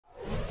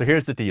So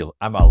here's the deal.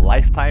 I'm a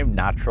lifetime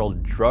natural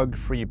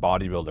drug-free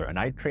bodybuilder, and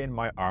I train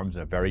my arms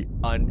in a very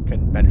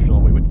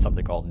unconventional way with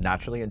something called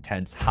naturally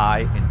intense,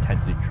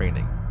 high-intensity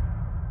training.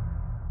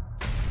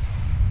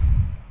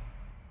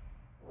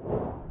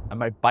 And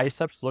my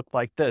biceps look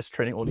like this,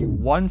 training only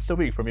once a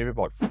week for maybe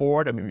about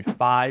 4 to maybe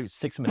 5,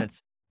 6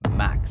 minutes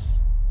max.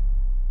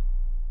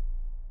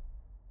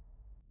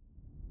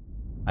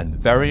 And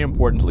very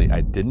importantly,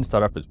 I didn't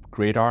start off with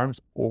great arms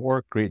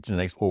or great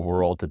genetics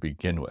overall to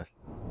begin with.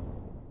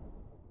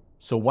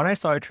 So when I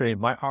started training,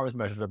 my arms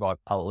measured about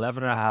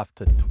 11.5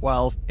 to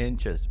 12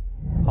 inches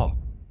pump,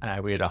 and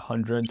I weighed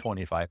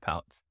 125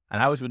 pounds.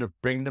 And I was going to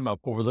bring them up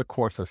over the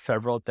course of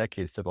several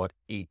decades to about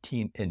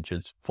 18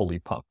 inches fully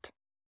pumped.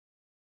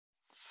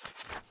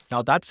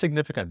 Now that's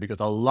significant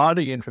because a lot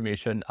of the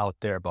information out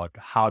there about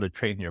how to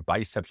train your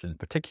biceps in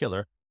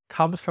particular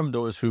comes from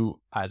those who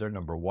either,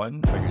 number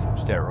one, are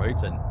using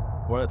steroids. And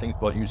one of the things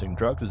about using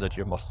drugs is that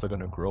your muscles are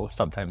going to grow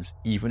sometimes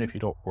even if you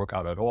don't work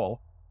out at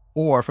all.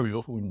 Or for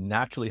people who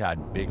naturally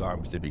had big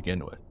arms to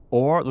begin with.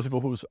 Or those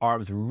people whose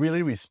arms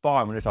really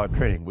respond when they start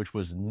training, which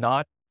was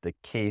not the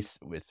case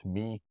with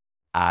me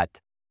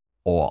at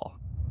all.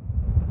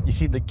 You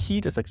see, the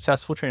key to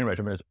successful training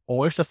regimen is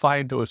always to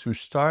find those who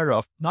start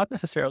off not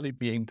necessarily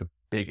being the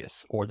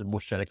biggest or the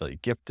most genetically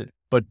gifted,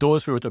 but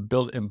those who are to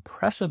build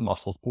impressive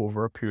muscles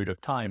over a period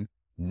of time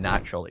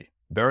naturally.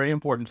 Very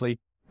importantly,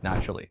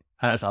 naturally.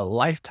 And as a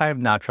lifetime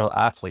natural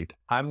athlete,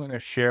 I'm going to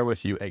share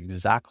with you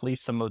exactly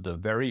some of the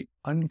very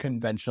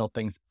unconventional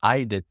things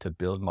I did to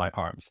build my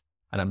arms.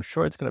 And I'm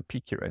sure it's going to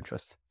pique your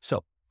interest.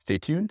 So stay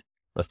tuned.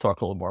 Let's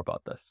talk a little more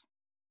about this.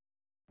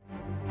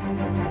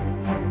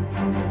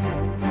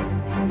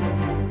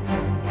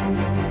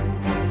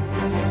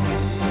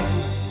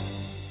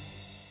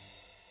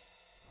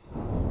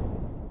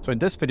 So in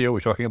this video,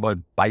 we're talking about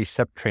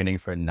bicep training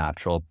for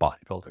natural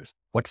bodybuilders.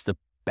 What's the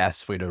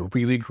best way to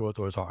really grow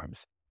those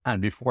arms? And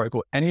before I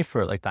go any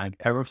further, I thank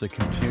everyone for the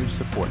continued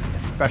support,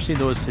 especially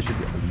those who should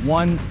be a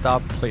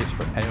one-stop place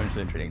for anyone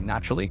who's training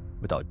naturally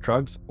without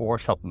drugs or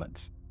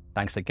supplements.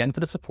 Thanks again for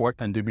the support,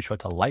 and do be sure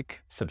to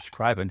like,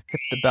 subscribe, and hit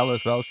the bell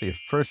as well so you're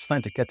first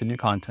signed to get the new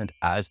content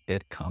as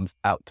it comes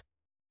out.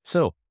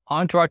 So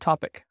on to our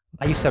topic,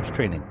 biceps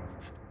training.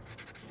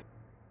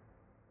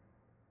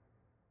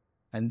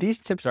 And these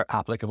tips are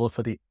applicable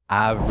for the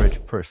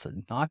average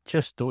person, not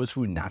just those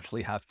who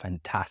naturally have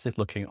fantastic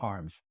looking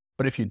arms.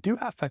 But if you do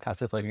have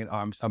fantastic looking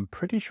arms, I'm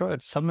pretty sure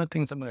that some of the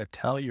things I'm going to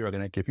tell you are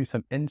going to give you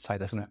some insight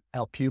that's going to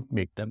help you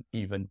make them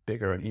even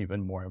bigger and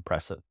even more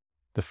impressive.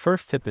 The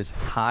first tip is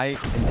high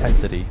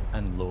intensity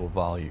and low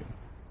volume.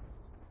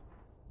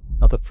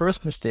 Now, the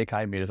first mistake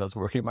I made is I was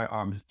working my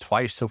arms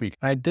twice a week.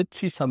 And I did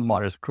see some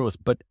modest growth,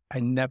 but I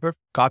never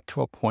got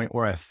to a point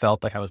where I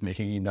felt like I was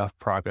making enough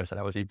progress that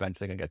I was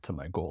eventually going to get to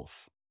my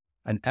goals.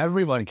 And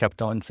everyone kept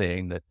on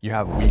saying that you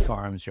have weak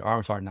arms, your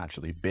arms aren't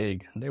naturally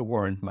big. And they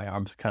weren't. My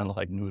arms kind of look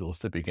like noodles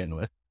to begin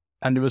with.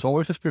 And there was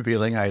always this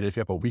prevailing idea, if you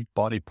have a weak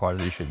body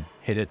part, you should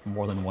hit it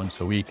more than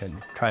once a week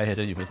and try to hit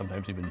it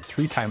sometimes even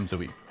 3 times a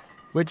week,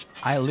 which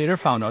I later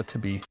found out to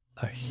be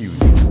a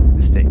huge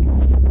mistake.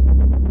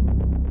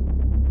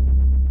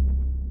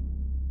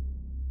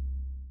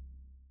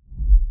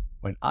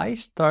 When I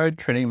started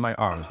training my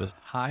arms with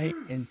high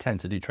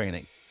intensity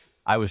training,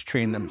 I was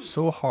training them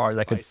so hard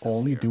I could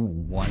only do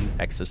one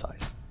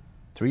exercise.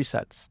 3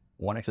 sets,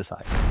 1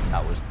 exercise.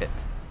 That was it.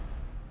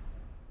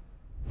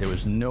 There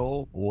was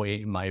no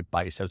way my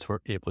biceps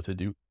were able to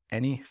do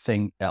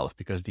anything else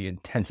because the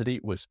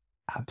intensity was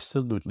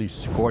absolutely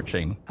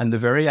scorching. And the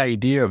very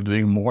idea of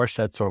doing more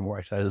sets or more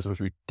exercises was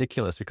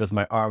ridiculous because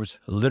my arms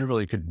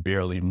literally could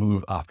barely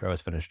move after I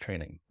was finished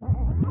training.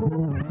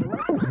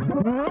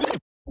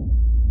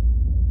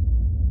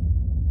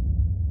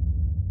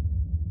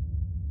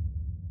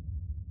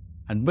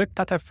 And with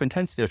that type of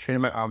intensity, I was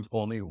training my arms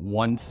only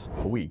once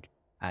a week.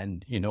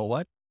 And you know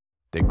what?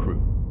 They grew.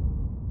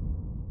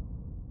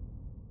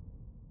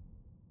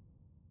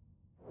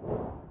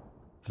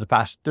 For the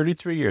past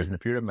 33 years, in the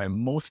period of my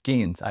most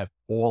gains, I've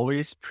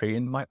always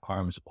trained my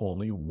arms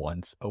only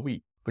once a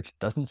week, which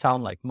doesn't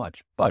sound like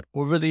much. But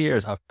over the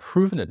years, I've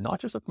proven it,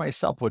 not just with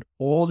myself, but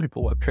all the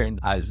people I've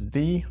trained, as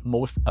the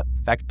most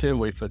effective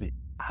way for the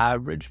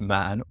average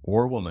man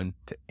or woman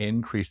to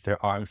increase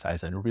their arm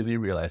size and really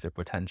realize their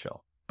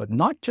potential. But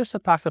not just the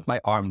fact that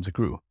my arms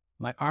grew.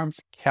 My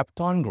arms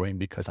kept on growing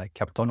because I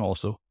kept on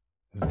also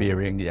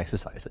varying the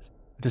exercises.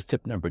 Which is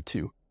tip number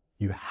 2.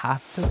 You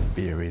have to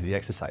vary the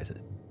exercises.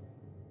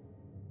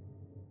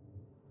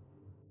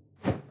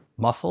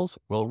 Muscles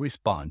will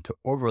respond to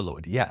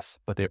overload, yes,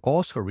 but they're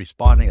also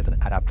responding as an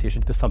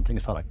adaptation to something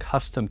it's not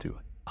accustomed to,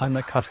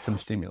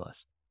 unaccustomed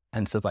stimulus.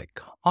 And so by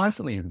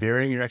constantly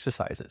varying your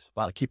exercises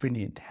while keeping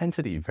the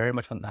intensity very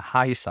much on the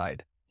high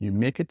side, you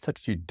make it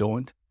such that you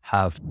don't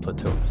have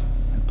plateaus.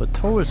 And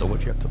plateaus are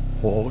what you have to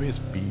always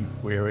be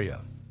wary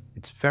of.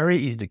 It's very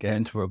easy to get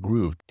into a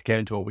groove, to get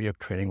into a way of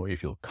training where you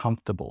feel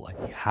comfortable, like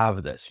you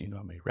have this, you know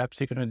how many reps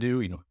you're going to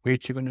do, you know,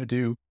 weights you're going to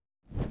do.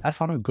 That's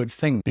not a good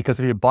thing, because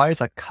if your body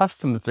is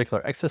accustomed to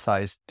particular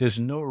exercise, there's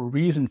no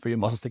reason for your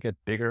muscles to get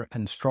bigger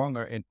and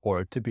stronger in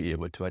order to be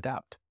able to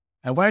adapt.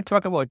 And when I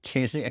talk about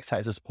changing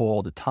exercises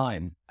all the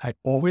time, I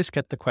always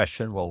get the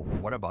question, well,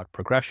 what about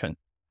progression?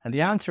 And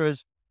the answer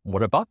is,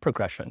 what about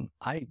progression?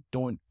 I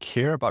don't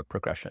care about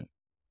progression.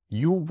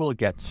 You will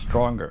get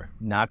stronger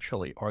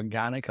naturally,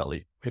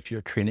 organically, if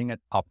you're training at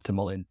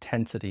optimal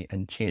intensity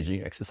and changing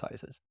your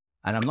exercises.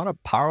 And I'm not a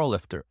power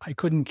lifter. I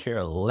couldn't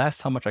care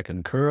less how much I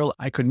can curl.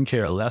 I couldn't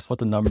care less what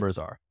the numbers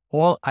are.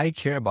 All I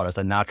care about as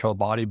a natural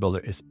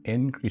bodybuilder is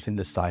increasing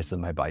the size of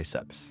my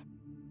biceps.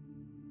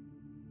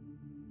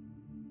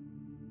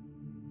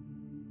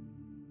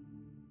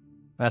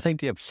 And I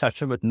think the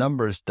obsession with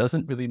numbers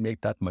doesn't really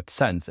make that much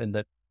sense, in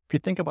that if you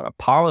think about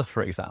a powerlifter,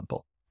 for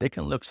example, they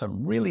can lift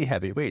some really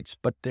heavy weights,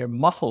 but their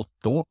muscles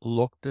don't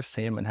look the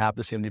same and have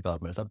the same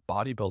development as a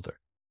bodybuilder.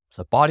 As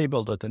a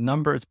bodybuilder, the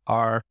numbers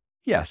are,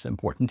 yes,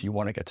 important. You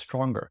want to get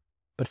stronger,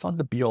 but it's not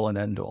the be all and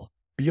end all.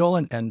 Be all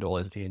and end all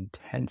is the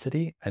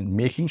intensity and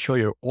making sure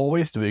you're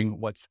always doing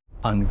what's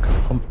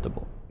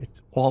uncomfortable.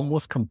 It's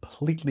almost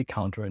completely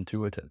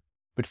counterintuitive,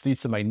 which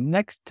leads to my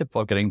next tip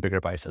for getting bigger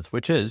biceps,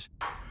 which is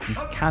you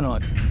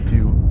cannot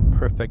do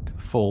perfect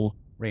full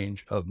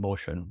range of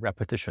motion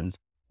repetitions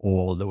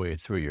all the way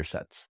through your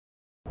sets.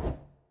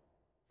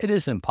 It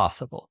is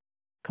impossible,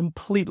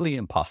 completely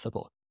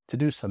impossible, to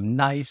do some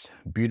nice,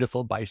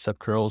 beautiful bicep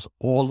curls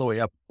all the way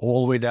up,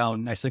 all the way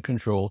down, nice and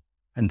controlled,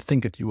 and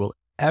think that you will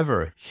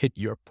ever hit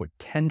your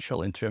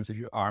potential in terms of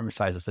your arm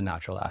size as a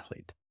natural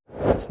athlete.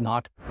 It's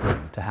not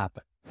going to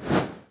happen.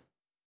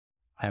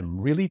 I'm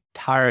really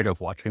tired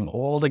of watching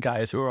all the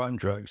guys who are on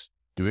drugs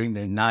doing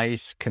their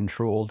nice,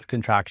 controlled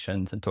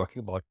contractions and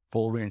talking about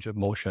full range of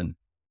motion,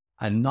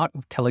 and not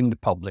telling the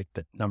public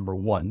that, number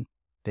one,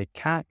 they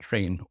can't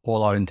train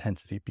all out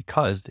intensity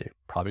because they're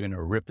probably going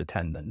to rip the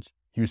tendons.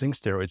 Using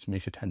steroids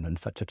makes your tendons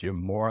such that you're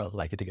more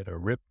likely to get a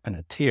rip and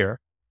a tear,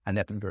 and they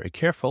have to be very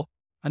careful.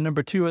 And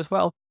number two as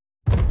well,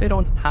 they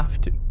don't have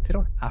to. They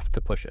don't have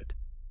to push it.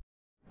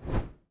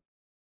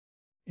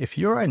 If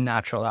you're a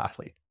natural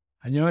athlete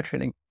and you're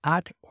training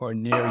at or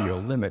near your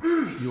limits,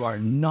 you are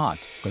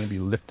not going to be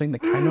lifting the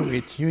kind of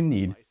weights you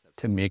need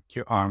to make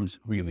your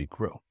arms really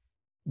grow.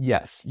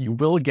 Yes, you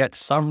will get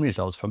some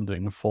results from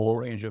doing full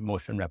range of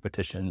motion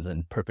repetitions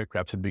and perfect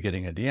reps at the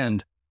beginning and the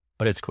end,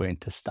 but it's going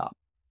to stop.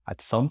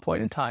 At some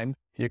point in time,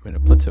 you're going to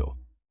plateau.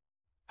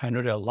 I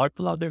know there are a lot of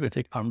people out there who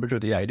take umbrage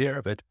with the idea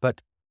of it, but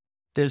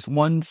there's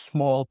one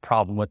small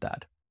problem with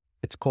that.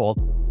 It's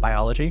called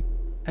biology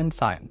and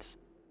science.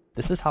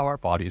 This is how our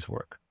bodies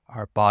work.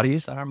 Our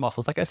bodies and our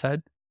muscles, like I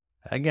said,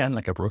 again,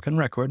 like a broken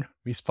record,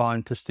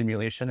 respond to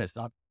stimulation it's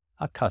not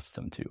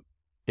accustomed to.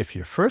 If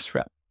your first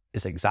rep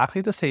is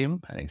exactly the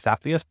same and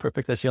exactly as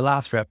perfect as your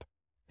last rep,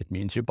 it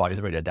means your body's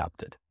already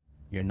adapted.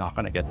 You're not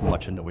going to get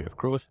much in the way of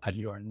growth, and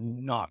you are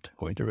not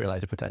going to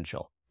realize your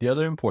potential. The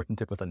other important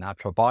tip with a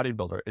natural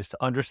bodybuilder is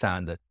to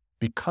understand that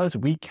because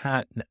we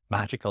can't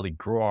magically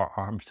grow our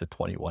arms to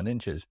 21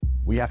 inches,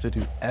 we have to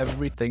do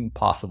everything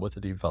possible to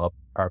develop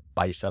our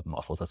bicep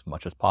muscles as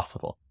much as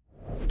possible.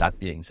 That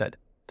being said,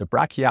 the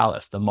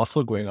brachialis, the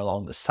muscle going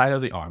along the side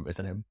of the arm, is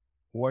an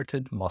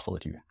important muscle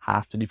that you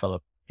have to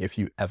develop if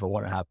you ever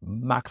want to have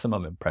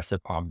maximum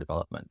impressive arm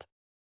development.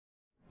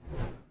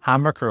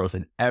 Hammer curls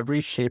in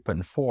every shape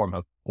and form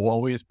have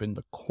always been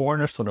the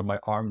cornerstone of my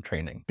arm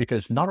training,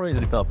 because not only does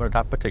the development of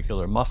that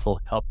particular muscle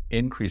help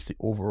increase the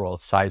overall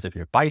size of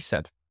your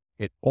biceps,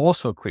 it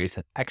also creates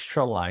an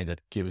extra line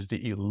that gives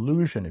the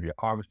illusion of your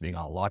arms being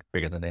a lot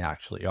bigger than they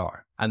actually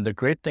are. And the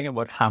great thing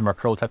about hammer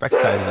curl type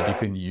exercises is that you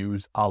can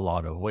use a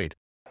lot of weight.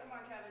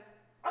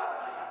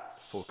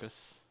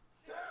 Focus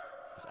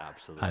is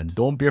absolute. And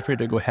don't be afraid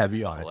to go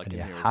heavy on it, and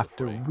you have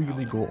to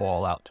really go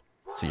all out.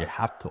 So you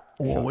have to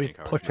always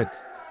push it.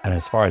 And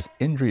as far as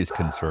injury is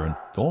concerned,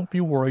 don't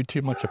be worried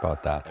too much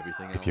about that.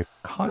 If you're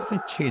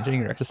constantly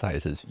changing your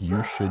exercises,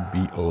 you should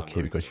be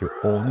okay, because you're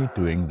only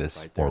doing this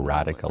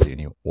sporadically and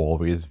you're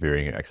always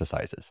varying your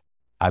exercises.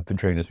 I've been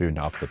training this way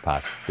now for the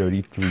past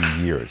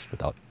 33 years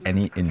without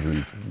any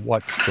injuries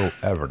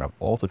whatsoever. And I've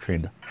also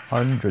trained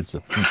hundreds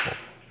of people.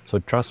 So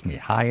trust me,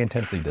 high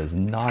intensity does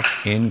not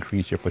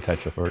increase your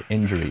potential for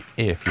injury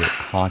if you're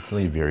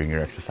constantly varying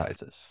your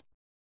exercises.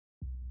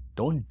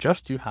 Don't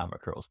just do hammer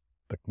curls,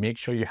 but make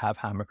sure you have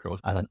hammer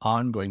curls as an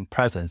ongoing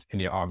presence in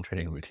your arm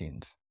training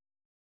routines.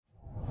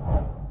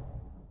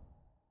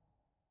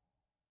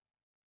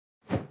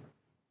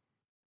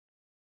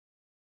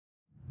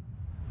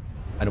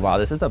 And while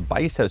this is a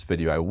biceps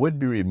video, I would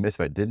be remiss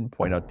if I didn't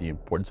point out the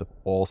importance of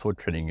also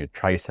training your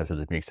triceps, as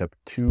it makes up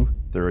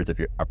 2/3 of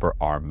your upper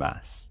arm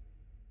mass.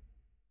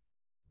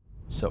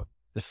 So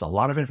this is a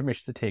lot of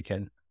information to take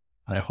in,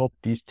 and I hope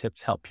these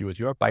tips help you with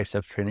your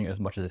biceps training as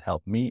much as it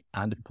helped me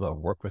and the people I've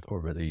worked with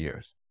over the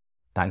years.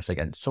 Thanks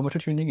again so much for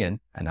tuning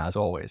in, and as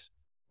always,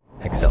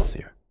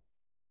 Excelsior.